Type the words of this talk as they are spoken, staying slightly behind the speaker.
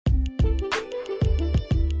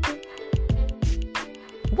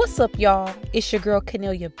What's up, y'all? It's your girl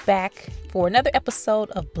Cornel back for another episode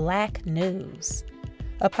of Black News,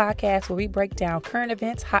 a podcast where we break down current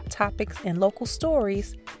events, hot topics, and local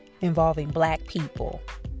stories involving Black people.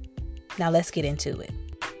 Now let's get into it.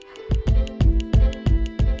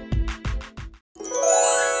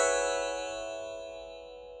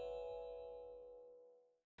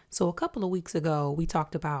 So a couple of weeks ago, we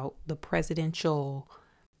talked about the presidential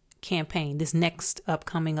campaign, this next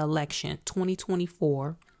upcoming election,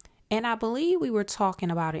 2024. And I believe we were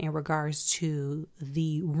talking about it in regards to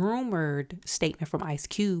the rumored statement from Ice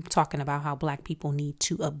Cube talking about how Black people need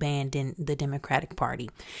to abandon the Democratic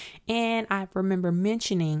Party. And I remember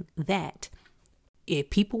mentioning that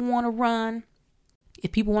if people want to run,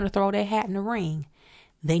 if people want to throw their hat in the ring,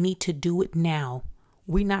 they need to do it now.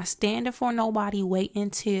 We're not standing for nobody. Wait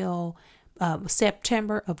until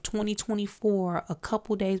September of 2024, a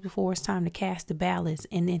couple days before it's time to cast the ballots,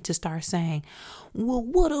 and then to start saying, well,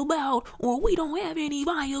 what about, or we don't have any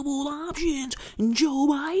viable options, Joe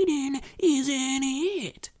Biden isn't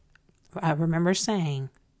it? I remember saying,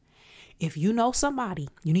 if you know somebody,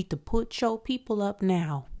 you need to put your people up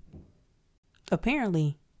now.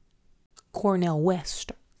 Apparently, Cornel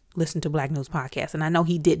West listened to Black News Podcast, and I know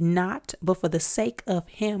he did not, but for the sake of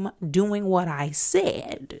him doing what I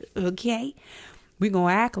said, okay, we're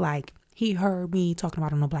gonna act like he heard me talking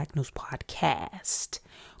about it on the Black News Podcast.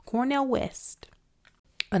 Cornel West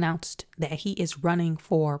announced that he is running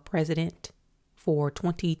for president for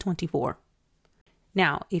 2024.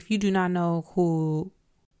 Now, if you do not know who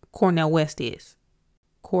Cornel West is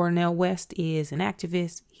an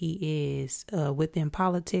activist. He is within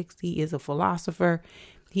politics. He is a philosopher.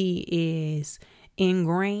 He is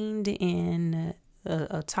ingrained in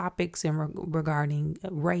topics regarding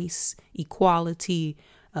race, equality,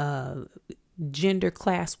 gender,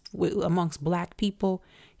 class amongst Black people.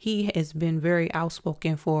 He has been very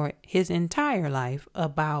outspoken for his entire life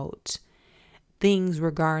about things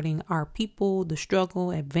regarding our people, the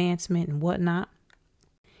struggle, advancement, and whatnot.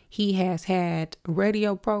 He has had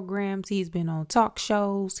radio programs. He's been on talk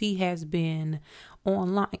shows. He has been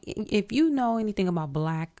online. If you know anything about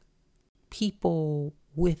Black people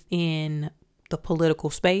within the political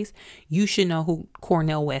space, you should know who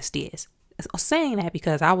Cornel West is. I'm saying that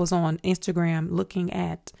because I was on Instagram looking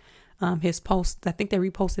at his post. I think they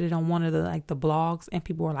reposted it on one of the blogs, and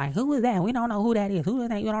people were like, who is that? We don't know who that is. Who is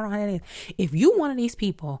that? You don't know who that is. If you one of these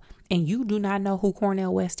people and you do not know who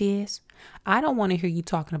Cornel West is, I don't want to hear you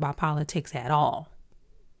talking about politics at all.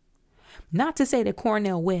 Not to say that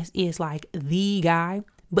Cornel West is like the guy,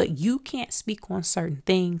 but you can't speak on certain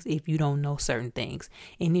things if you don't know certain things.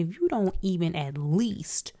 And if you don't even at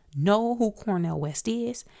least know who Cornel West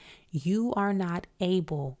is, you are not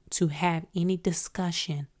able to have any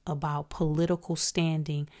discussion about political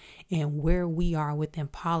standing and where we are within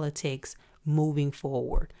politics moving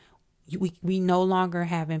forward. We no longer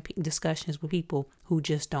having discussions with people who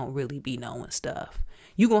just don't really be knowing stuff.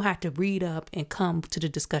 You're going to have to read up and come to the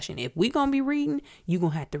discussion. If we're going to be reading, you're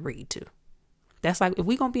going to have to read too. That's like if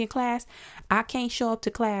we're going to be in class, I can't show up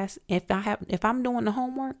to class. If I'm doing the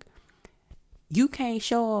homework, you can't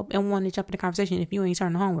show up and want to jump in the conversation if you ain't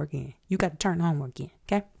turn the homework in. You got to turn the homework in.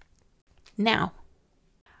 Okay. Now,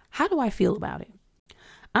 how do I feel about it?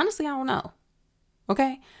 Honestly, I don't know.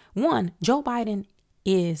 Okay. One, Joe Biden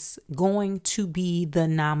is going to be the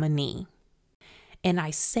nominee. And I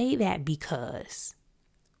say that because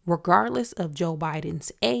regardless of Joe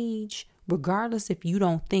Biden's age, regardless if you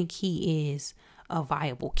don't think he is a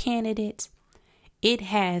viable candidate, it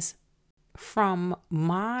has, from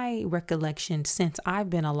my recollection since I've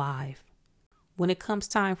been alive, when it comes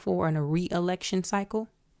time for a re-election cycle,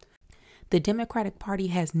 the Democratic Party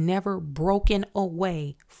has never broken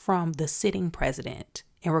away from the sitting president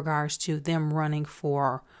in regards to them running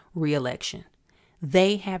for re-election.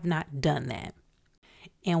 They have not done that.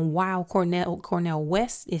 And while Cornel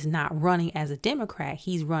West is not running as a Democrat,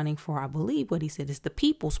 he's running for, I believe what he said is the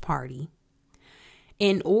People's Party.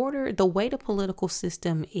 The way the political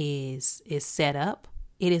system is set up,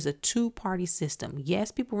 it is a two-party system.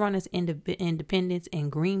 Yes, people run as independents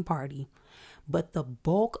and Green Party, but the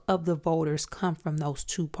bulk of the voters come from those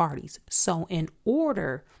two parties. So in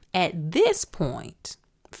order at this point,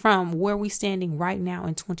 from where we're standing right now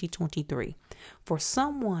in 2023, for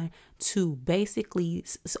someone to basically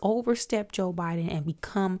overstep Joe Biden and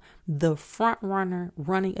become the front runner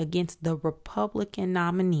running against the Republican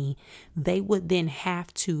nominee, they would then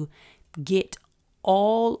have to get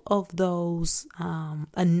all of those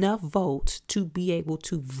enough votes to be able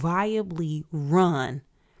to viably run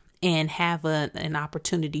and have an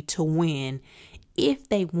opportunity to win if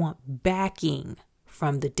they want backing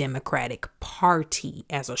from the Democratic Party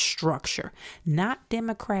as a structure, not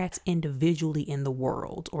Democrats individually in the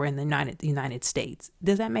world or in the United States.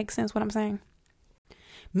 Does that make sense what I'm saying?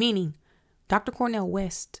 Meaning, Dr. Cornel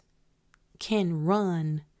West can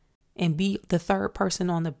run and be the third person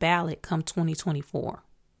on the ballot come 2024.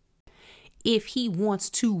 If he wants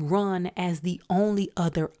to run as the only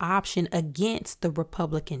other option against the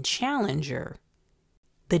Republican challenger,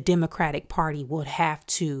 the Democratic Party would have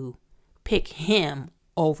to pick him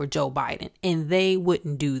over Joe Biden, and they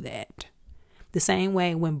wouldn't do that. The same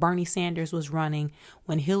way when Bernie Sanders was running,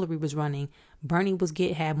 when Hillary was running, Bernie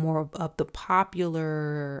had more of the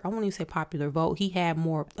popular, I won't even say popular vote. He had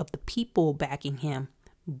more of the people backing him.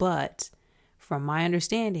 But from my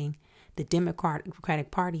understanding, the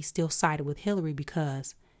Democratic Party still sided with Hillary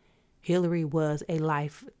because Hillary was a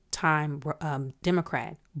lifetime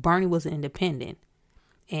Democrat. Bernie was an independent.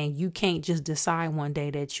 And you can't just decide one day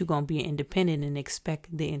that you're going to be an independent and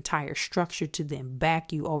expect the entire structure to then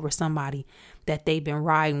back you over somebody that they've been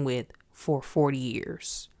riding with for 40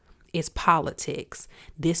 years. It's politics.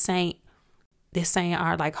 This ain't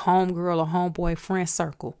our like homegirl or homeboy friend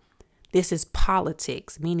circle. This is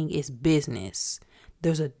politics, meaning it's business.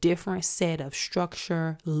 There's a different set of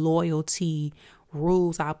structure, loyalty,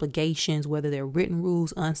 rules, obligations, whether they're written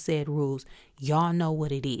rules, unsaid rules. Y'all know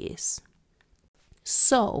what it is.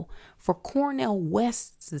 So for Cornel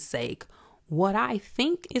West's sake, what I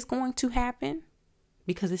think is going to happen,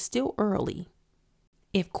 because it's still early,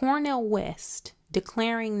 if Cornel West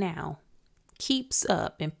declaring now keeps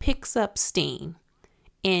up and picks up steam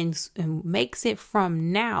and makes it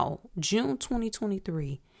from now, June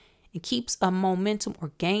 2023, and keeps a momentum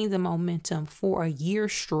or gains a momentum for a year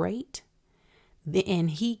straight,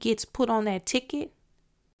 and he gets put on that ticket,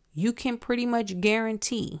 you can pretty much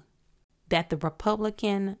guarantee that the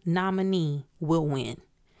Republican nominee will win,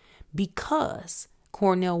 because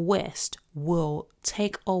Cornel West will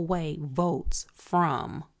take away votes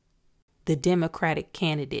from the Democratic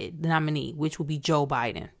candidate, the nominee, which will be Joe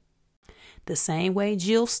Biden. The same way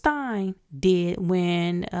Jill Stein did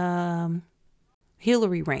when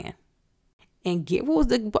Hillary ran. And what was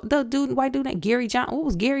the dude, white dude, that Gary John? What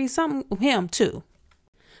was Gary? Something him too.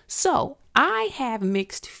 So I have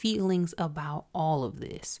mixed feelings about all of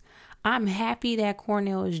this. I'm happy that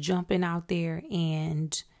Cornel is jumping out there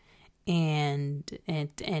and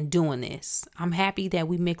doing this. I'm happy that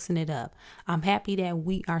we mixing it up. I'm happy that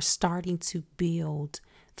we are starting to build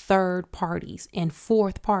third parties and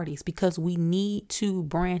fourth parties, because we need to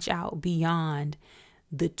branch out beyond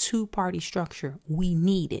the two-party structure. We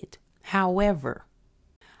need it. However,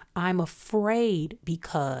 I'm afraid,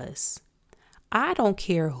 because I don't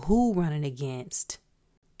care who running against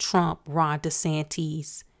Trump, Ron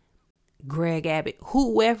DeSantis, Greg Abbott,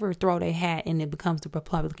 whoever throw their hat and it becomes the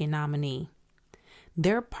Republican nominee.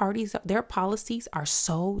 Their policies are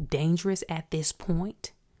so dangerous at this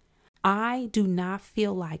point. I do not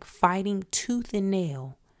feel like fighting tooth and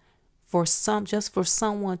nail for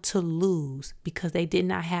someone to lose because they did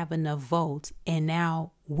not have enough votes, and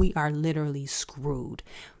now we are literally screwed.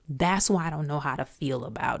 That's why I don't know how to feel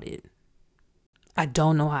about it. I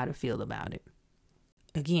don't know how to feel about it.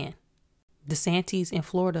 Again, DeSantis in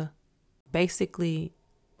Florida, basically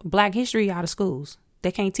Black history out of schools.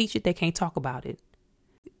 They can't teach it. They can't talk about it.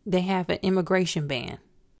 They have an immigration ban.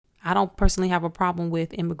 I don't personally have a problem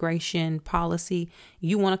with immigration policy.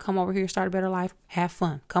 You want to come over here, start a better life, have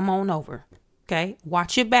fun. Come on over. Okay.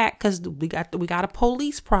 Watch your back, because we got a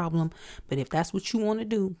police problem. But if that's what you want to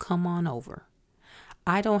do, come on over.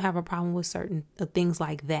 I don't have a problem with certain things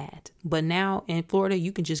like that. But now in Florida,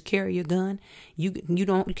 you can just carry your gun. You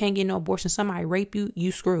can't get no abortion. Somebody rape you,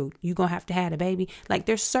 you screwed. You're going to have a baby. Like,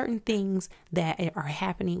 there's certain things that are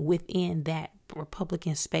happening within that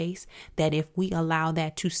Republican space that if we allow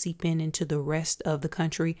that to seep into the rest of the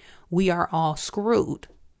country, we are all screwed.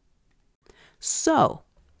 So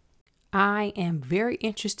I am very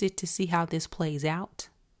interested to see how this plays out.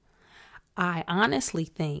 I honestly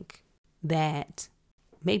think that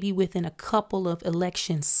maybe within a couple of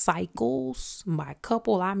election cycles, by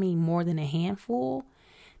couple, I mean more than a handful,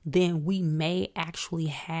 then we may actually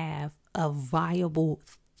have a viable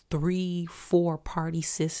 3-4 party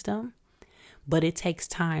system. But it takes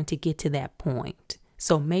time to get to that point.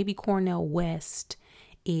 So maybe Cornel West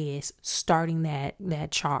is starting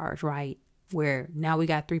that charge, right? Where now we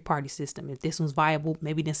got 3-party system. If this one's viable,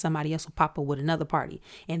 maybe then somebody else will pop up with another party.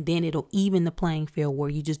 And then it'll even the playing field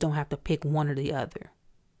where you just don't have to pick one or the other.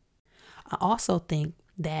 I also think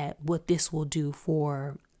that what this will do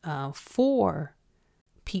for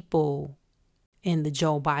people in the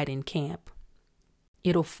Joe Biden camp,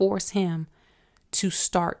 it'll force him to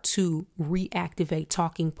start to reactivate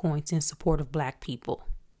talking points in support of Black people.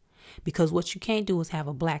 Because what you can't do is have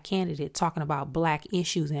a Black candidate talking about Black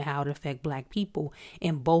issues and how it affect Black people,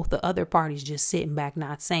 and both the other parties just sitting back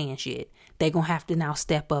not saying shit. They're going to have to now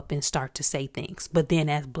step up and start to say things. But then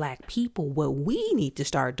as Black people, what we need to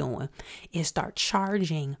start doing is start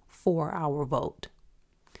charging for our vote.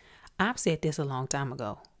 I've said this a long time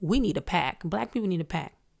ago. We need a PAC. Black people need a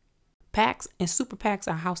PAC. PACs and super PACs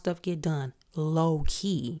are how stuff get done low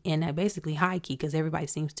key, and basically high key, because everybody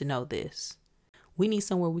seems to know this. We need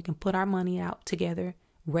somewhere we can put our money out together,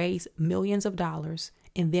 raise millions of dollars,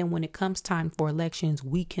 and then when it comes time for elections,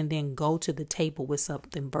 we can then go to the table with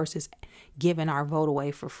something versus giving our vote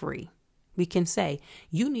away for free. We can say,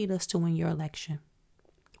 you need us to win your election.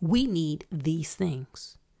 We need these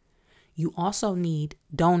things. You also need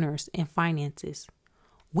donors and finances.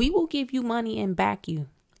 We will give you money and back you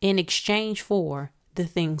in exchange for the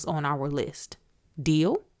things on our list.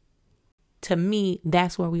 Deal? To me,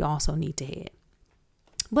 that's where we also need to head.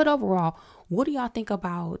 But overall, what do y'all think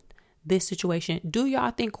about this situation? Do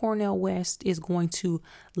y'all think Cornel West is going to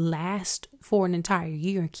last for an entire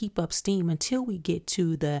year and keep up steam until we get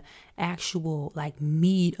to the actual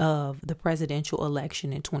meat of the presidential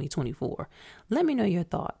election in 2024? Let me know your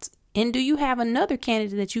thoughts. And do you have another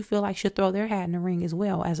candidate that you feel like should throw their hat in the ring as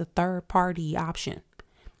well as a third party option?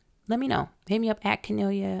 Let me know. Hit me up at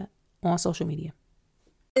Cornelia on social media.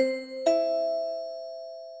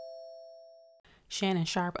 Shannon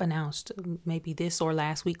Sharpe announced maybe this or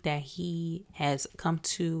last week that he has come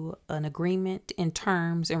to an agreement in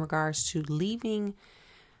terms in regards to leaving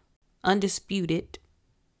Undisputed,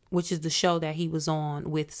 which is the show that he was on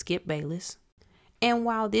with Skip Bayless. And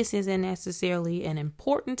while this isn't necessarily an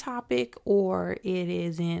important topic or it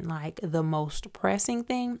isn't the most pressing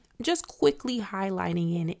thing, just quickly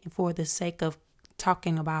highlighting it for the sake of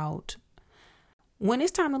talking about when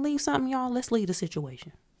it's time to leave something, y'all, let's leave the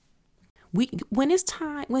situation. When it's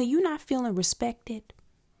time, when you're not feeling respected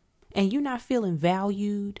and you're not feeling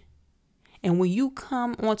valued, and when you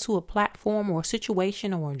come onto a platform or a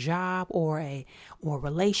situation or a job or a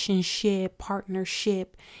relationship,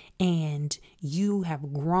 partnership, and you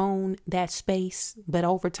have grown that space, but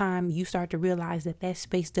over time you start to realize that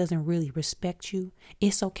space doesn't really respect you,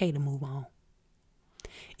 it's okay to move on.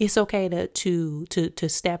 It's okay to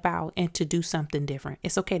step out and to do something different.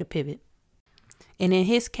 It's okay to pivot. And in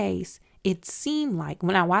his case, it seemed like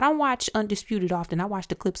when I don't watch Undisputed often, I watch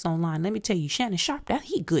the clips online. Let me tell you, Shannon Sharpe,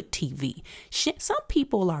 he good TV. Some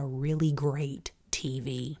people are really great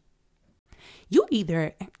TV. You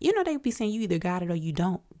either, they be saying you either got it or you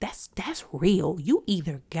don't. That's real. You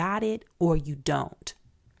either got it or you don't.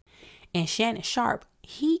 And Shannon Sharpe,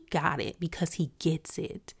 he got it because he gets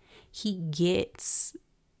it. He gets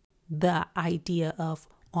the idea of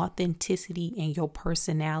authenticity, and your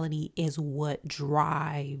personality is what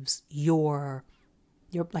drives your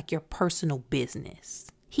personal business.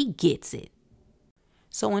 He gets it.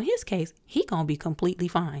 So in his case, he gonna be completely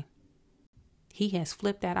fine. He has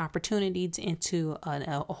flipped that opportunity into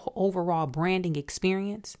an overall branding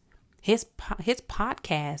experience. His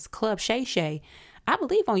podcast, Club Shay Shay, I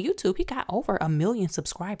believe on YouTube, he got over 1 million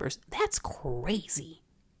subscribers. That's crazy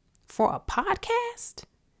for a podcast.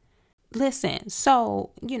 Listen,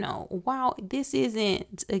 so, while this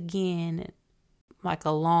isn't, again,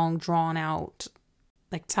 a long drawn out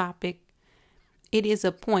topic, it is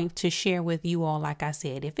a point to share with you all. Like I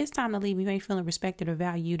said, if it's time to leave, you ain't feeling respected or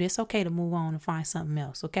valued, it's okay to move on and find something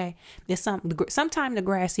else. Okay. Sometimes the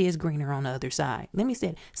grass is greener on the other side. Let me say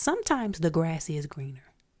it. Sometimes the grass is greener.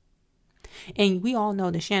 And we all know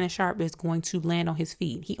that Shannon Sharpe is going to land on his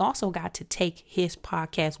feet. He also got to take his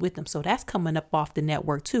podcast with him. So that's coming up off the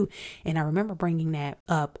network too. And I remember bringing that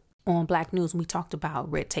up on Black News when we talked about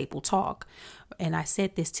Red Table Talk. And I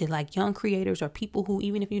said this to young creators or people who,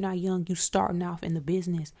 even if you're not young, you starting off in the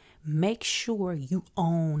business, make sure you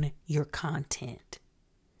own your content.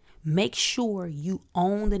 Make sure you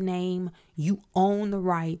own the name, you own the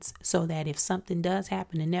rights, so that if something does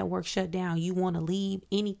happen, the network shut down, you want to leave,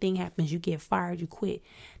 anything happens, you get fired, you quit,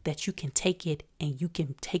 that you can take it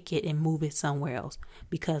and move it somewhere else.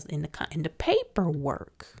 Because in the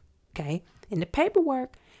paperwork, okay,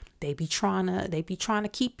 they be trying to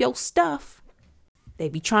keep your stuff. They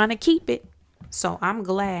be trying to keep it. So I'm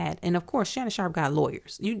glad. And of course, Shannon Sharpe got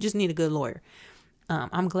lawyers. You just need a good lawyer.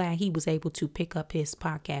 I'm glad he was able to pick up his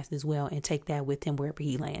podcast as well and take that with him wherever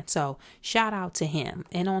he lands. So shout out to him.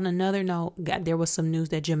 And on another note, there was some news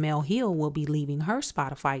that Jamel Hill will be leaving her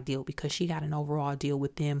Spotify deal because she got an overall deal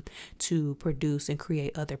with them to produce and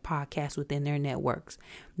create other podcasts within their network.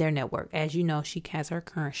 As you know, she has her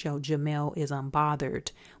current show, Jamel is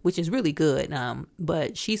Unbothered, which is really good.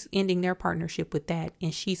 But she's ending their partnership with that.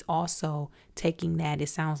 And she's also taking that, it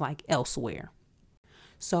sounds like, elsewhere.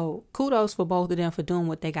 So kudos for both of them for doing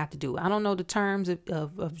what they got to do. I don't know the terms of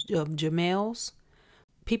Jamel's.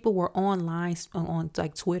 People were online on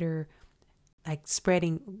like Twitter, like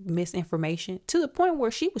spreading misinformation to the point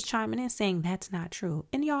where she was chiming in saying that's not true.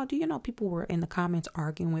 And y'all, do you know people were in the comments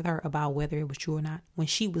arguing with her about whether it was true or not when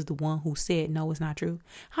she was the one who said no, it's not true?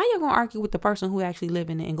 How y'all gonna argue with the person who actually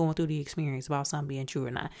living it and going through the experience about something being true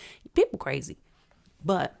or not? People crazy.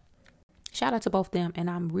 But shout out to both of them, and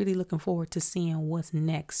I'm really looking forward to seeing what's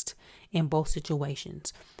next in both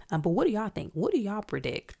situations. But what do y'all think? What do y'all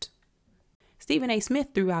predict? Stephen A. Smith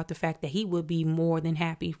threw out the fact that he would be more than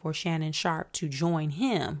happy for Shannon Sharpe to join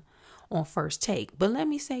him on First Take. But let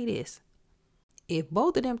me say this. If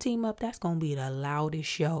both of them team up, that's going to be the loudest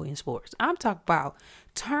show in sports. I'm talking about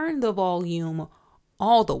turn the volume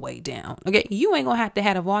all the way down. Okay, you ain't going to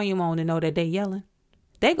have the volume on to know that they yelling.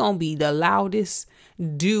 They're going to be the loudest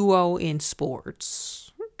duo in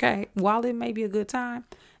sports. Okay. While it may be a good time,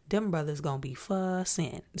 them brothers going to be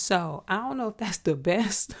fussing. So I don't know if that's the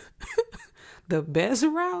best, the best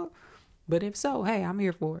route. But if so, hey, I'm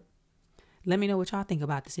here for it. Let me know what y'all think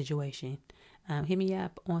about the situation. Hit me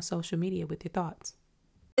up on social media with your thoughts.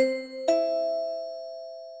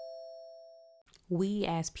 We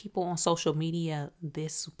as people on social media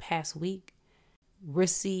this past week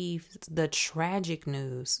received the tragic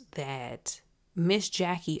news that Miss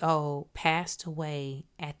Jackie O passed away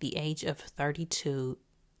at the age of 32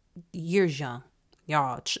 years young.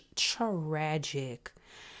 Y'all, tragic.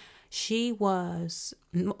 She was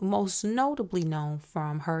most notably known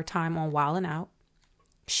from her time on Wild 'N Out.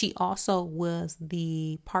 She also was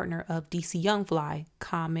the partner of DC Young Fly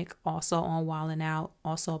comic, also on Wild 'N Out,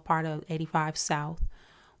 also a part of 85 South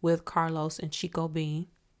with Carlos and Chico Bean.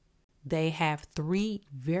 They have 3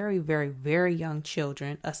 very, very, very young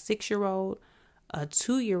children, a 6-year-old, a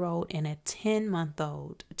 2-year-old, and a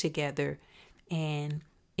 10-month-old together. And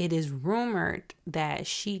it is rumored that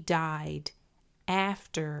she died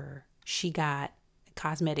after she got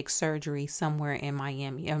cosmetic surgery somewhere in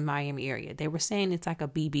Miami area. They were saying it's like a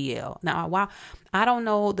BBL. Now, while I don't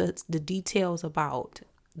know the details about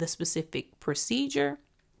the specific procedure,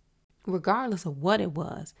 regardless of what it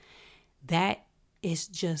was, that is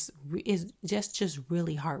just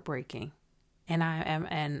really heartbreaking.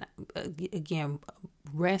 And again,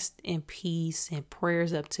 rest in peace and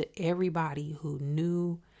prayers up to everybody who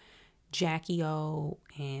knew Jackie O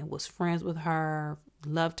and was friends with her,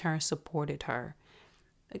 loved her and supported her.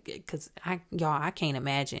 Because I can't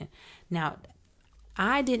imagine. Now,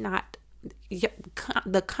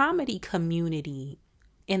 the comedy community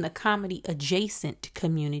and the comedy adjacent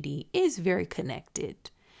community is very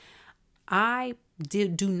connected. I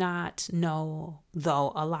do not know,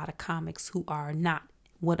 though, a lot of comics who are not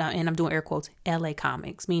and I'm doing air quotes, LA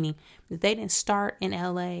comics, meaning that they didn't start in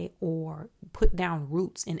LA or put down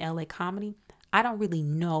roots in LA comedy. I don't really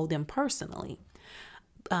know them personally.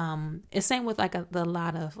 It's same with like a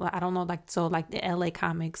lot of, I don't know, like the LA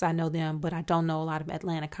comics, I know them, but I don't know a lot of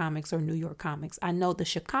Atlanta comics or New York comics. I know the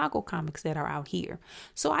Chicago comics that are out here.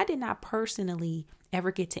 So I did not personally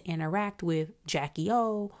ever get to interact with Jackie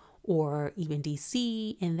O or even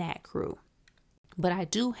DC and that crew. But I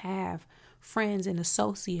do have friends and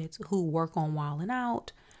associates who work on Wild 'N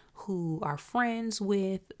Out, who are friends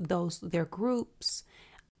with their groups,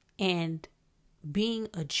 and being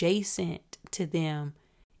adjacent to them,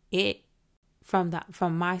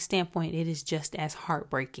 from my standpoint, it is just as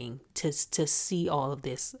heartbreaking to see all of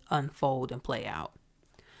this unfold and play out.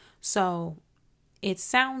 So it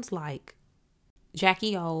sounds like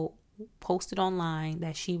Jackie O posted online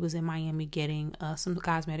that she was in Miami getting some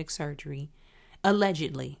cosmetic surgery,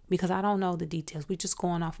 allegedly, because I don't know the details. We're just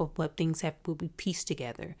going off of what things will be pieced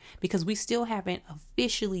together, because we still haven't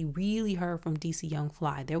officially really heard from DC Young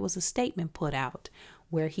Fly. There was a statement put out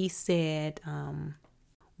where he said, that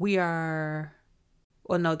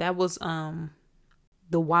was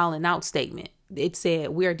the Wild 'N Out statement. It said,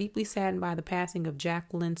 "We are deeply saddened by the passing of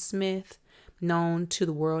Jacqueline Smith, known to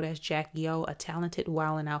the world as Jackie O, a talented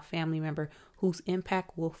Wild 'N Out family member whose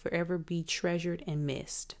impact will forever be treasured and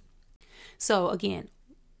missed." So again,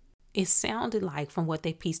 it sounded like, from what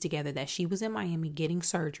they pieced together, that she was in Miami getting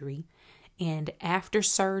surgery. And after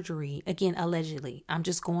surgery, again, allegedly, I'm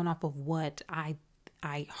just going off of what I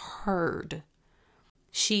I heard.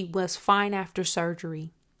 She was fine after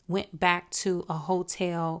surgery, went back to a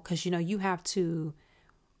hotel because, you have to,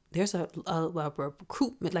 there's a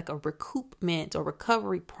recruitment, like a recoupment or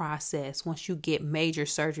recovery process once you get major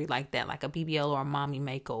surgery like that, like a BBL or a mommy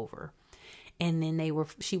makeover. And then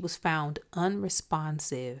she was found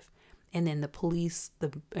unresponsive. And then the police,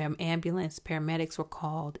 the ambulance, paramedics were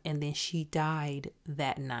called, and then she died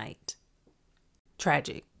that night.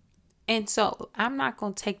 Tragic. And so I'm not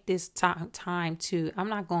going to take this time to, I'm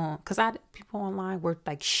not going, because people online were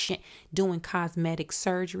like doing cosmetic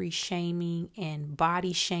surgery shaming and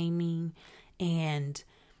body shaming and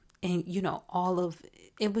all of,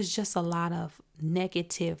 it was just a lot of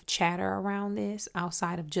negative chatter around this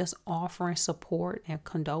outside of just offering support and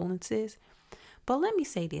condolences. But let me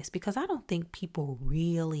say this, because I don't think people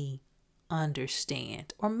really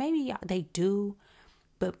understand, or maybe they do.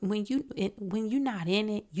 But when you're not in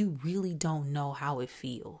it, you really don't know how it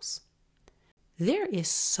feels. There is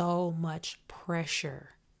so much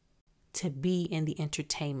pressure to be in the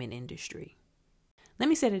entertainment industry. Let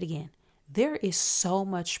me say it again. There is so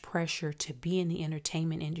much pressure to be in the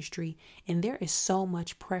entertainment industry, and there is so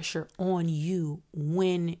much pressure on you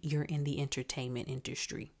when you're in the entertainment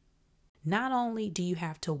industry. Not only do you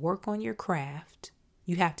have to work on your craft,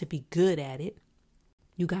 you have to be good at it.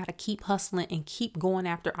 You got to keep hustling and keep going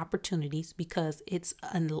after opportunities because it's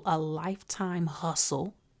a lifetime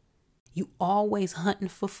hustle. You always hunting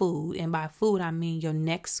for food. And by food, I mean your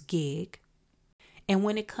next gig. And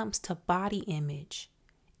when it comes to body image,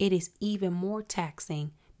 it is even more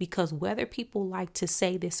taxing because whether people like to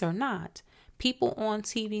say this or not, people on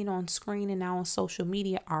TV and on screen and now on social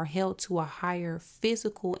media are held to a higher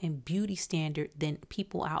physical and beauty standard than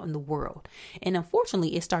people out in the world. And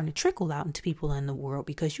unfortunately, it's starting to trickle out into people in the world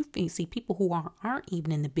because you see people who aren't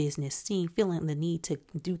even in the business feeling the need to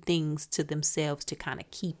do things to themselves to kind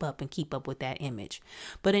of keep up with that image.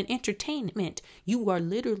 But in entertainment, you are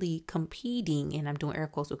literally competing, and I'm doing air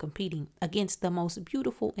quotes with competing, against the most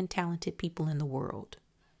beautiful and talented people in the world.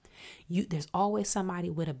 There's always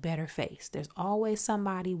somebody with a better face. There's always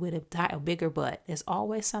somebody with a bigger butt. There's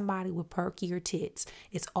always somebody with perkier tits.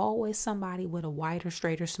 It's always somebody with a wider,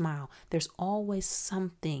 straighter smile. There's always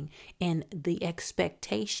something. And the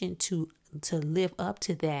expectation to live up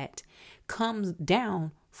to that comes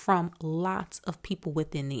down from lots of people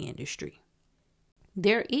within the industry.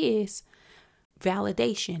 There is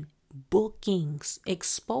validation, bookings,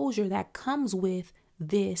 exposure that comes with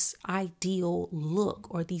this ideal look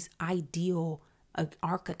or these ideal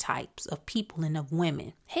archetypes of people and of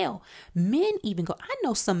women. Hell, men even go. I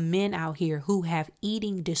know some men out here who have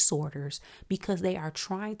eating disorders because they are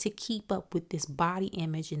trying to keep up with this body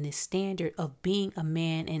image and this standard of being a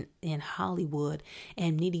man in Hollywood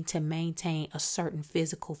and needing to maintain a certain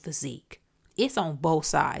physical physique. It's on both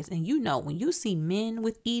sides. And when you see men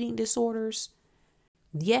with eating disorders,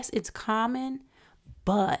 yes, it's common,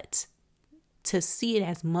 but to see it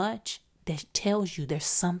as much, that tells you there's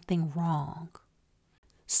something wrong.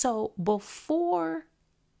 So before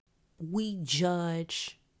we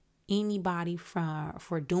judge anybody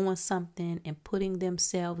for doing something and putting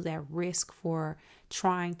themselves at risk for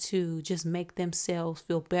trying to just make themselves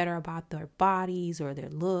feel better about their bodies or their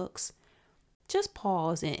looks, just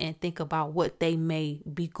pause and think about what they may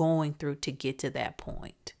be going through to get to that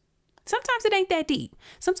point. Sometimes it ain't that deep.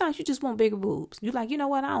 Sometimes you just want bigger boobs. You're like, you know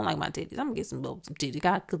what? I don't like my titties. I'm gonna get some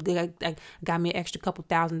titties. Got me an extra couple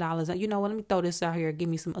 $1,000s. You know what? Let me throw this out here. Give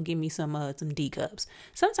me some D cups.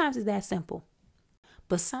 Sometimes it's that simple.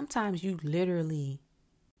 But sometimes you literally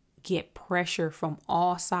get pressure from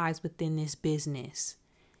all sides within this business,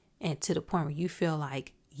 and to the point where you feel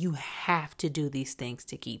like you have to do these things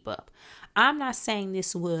to keep up. I'm not saying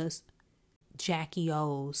this was Jackie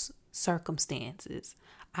O's circumstances.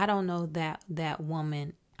 I don't know that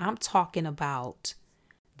woman. I'm talking about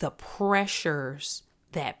the pressures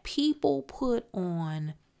that people put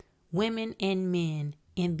on women and men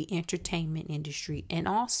in the entertainment industry, and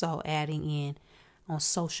also adding in on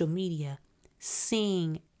social media,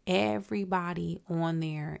 seeing everybody on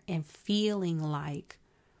there and feeling like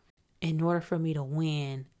in order for me to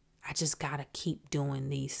win, I just got to keep doing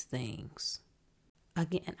these things.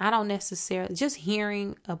 Again, I don't necessarily, just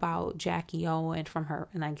hearing about Jackie O and from her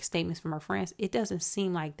and like statements from her friends, it doesn't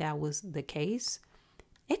seem like that was the case.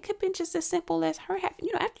 It could have been just as simple as her having,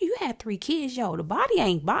 after you had 3 kids, the body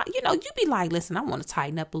ain't you be like, listen, I want to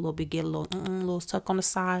tighten up a little bit, get a little tuck on the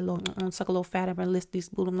side, suck a little fat up and lift this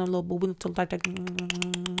little boob like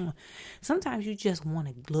that. Sometimes you just want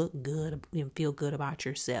to look good and feel good about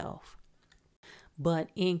yourself. But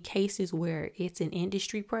in cases where it's an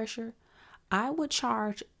industry pressure, I would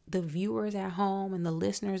charge the viewers at home and the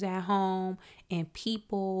listeners at home and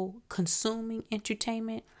people consuming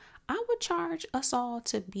entertainment, I would charge us all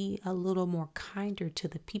to be a little more kinder to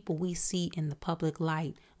the people we see in the public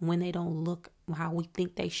light when they don't look how we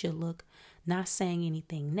think they should look, not saying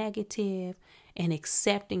anything negative and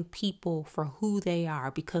accepting people for who they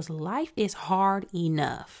are, because life is hard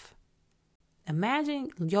enough. Imagine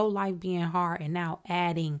your life being hard and now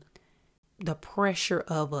adding the pressure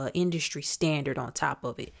of an industry standard on top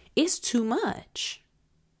of it. It's too much.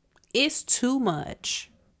 It's too much.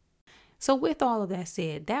 So with all of that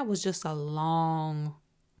said, that was just a long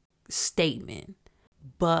statement,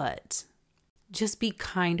 but just be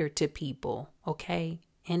kinder to people, okay?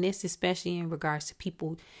 And this especially in regards to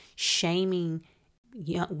people shaming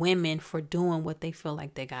young women for doing what they feel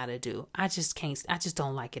like they got to do. I just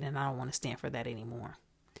don't like it, and I don't want to stand for that anymore.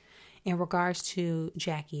 In regards to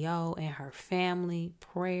Jackie O and her family,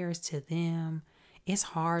 prayers to them. It's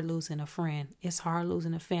hard losing a friend. It's hard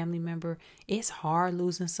losing a family member. It's hard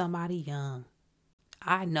losing somebody young.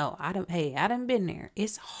 I know. I done been there.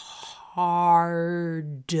 It's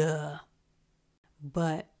hard.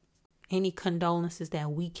 But any condolences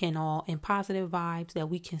that we can all, and positive vibes that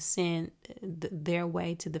we can send their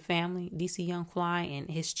way to the family, DC Young Fly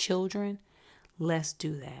and his children, let's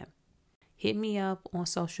do that. Hit me up on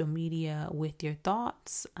social media with your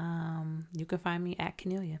thoughts. You can find me at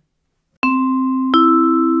Cornelia.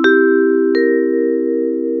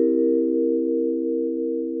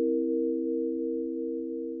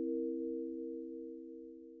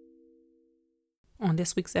 On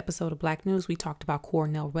this week's episode of Black News, we talked about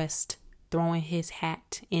Cornel West throwing his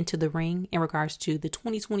hat into the ring in regards to the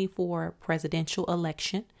 2024 presidential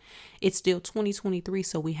election. It's still 2023,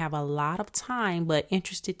 so we have a lot of time, but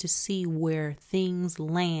interested to see where things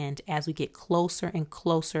land as we get closer and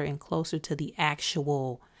closer and closer to the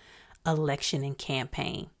actual election and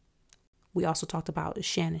campaign. We also talked about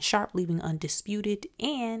Shannon Sharpe leaving undisputed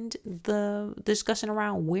and the discussion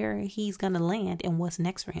around where he's going to land and what's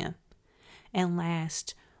next for him. And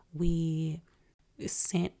last, we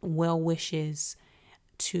sent well wishes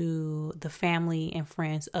to the family and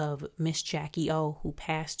friends of Miss Jackie O, who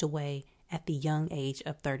passed away at the young age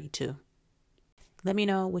of 32. Let me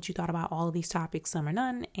know what you thought about all of these topics, some or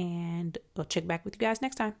none, and I'll check back with you guys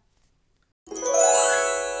next time.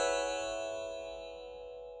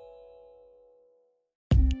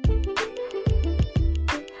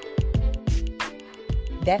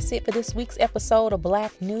 That's it for this week's episode of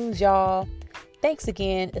Black News, y'all. Thanks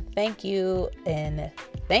again. Thank you. And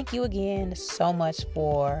thank you again so much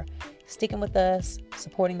for sticking with us,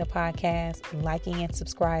 supporting the podcast, liking and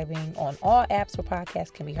subscribing on all apps where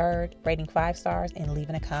podcasts can be heard, rating 5 stars and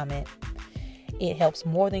leaving a comment. It helps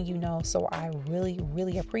more than you know. So I really,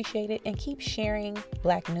 really appreciate it. And keep sharing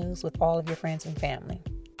Black News with all of your friends and family.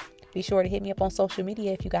 Be sure to hit me up on social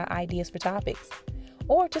media if you got ideas for topics.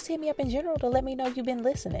 Or just hit me up in general to let me know you've been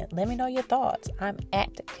listening. Let me know your thoughts. I'm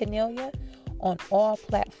at Cornelia on all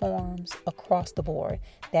platforms across the board.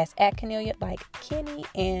 That's at Cornelia, like Kenny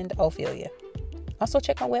and Ophelia. Also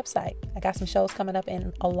check my website. I got some shows coming up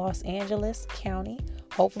in Los Angeles County.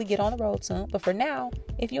 Hopefully get on the road soon. But for now,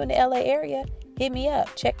 if you're in the LA area, hit me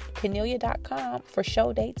up. Check Cornelia.com for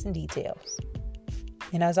show dates and details.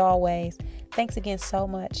 And as always, thanks again so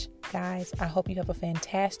much, guys. I hope you have a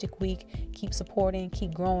fantastic week. Keep supporting,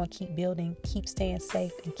 keep growing, keep building, keep staying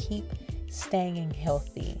safe, and keep staying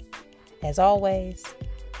healthy. As always,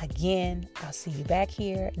 again, I'll see you back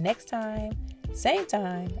here next time, same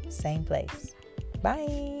time, same place.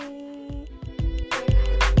 Bye.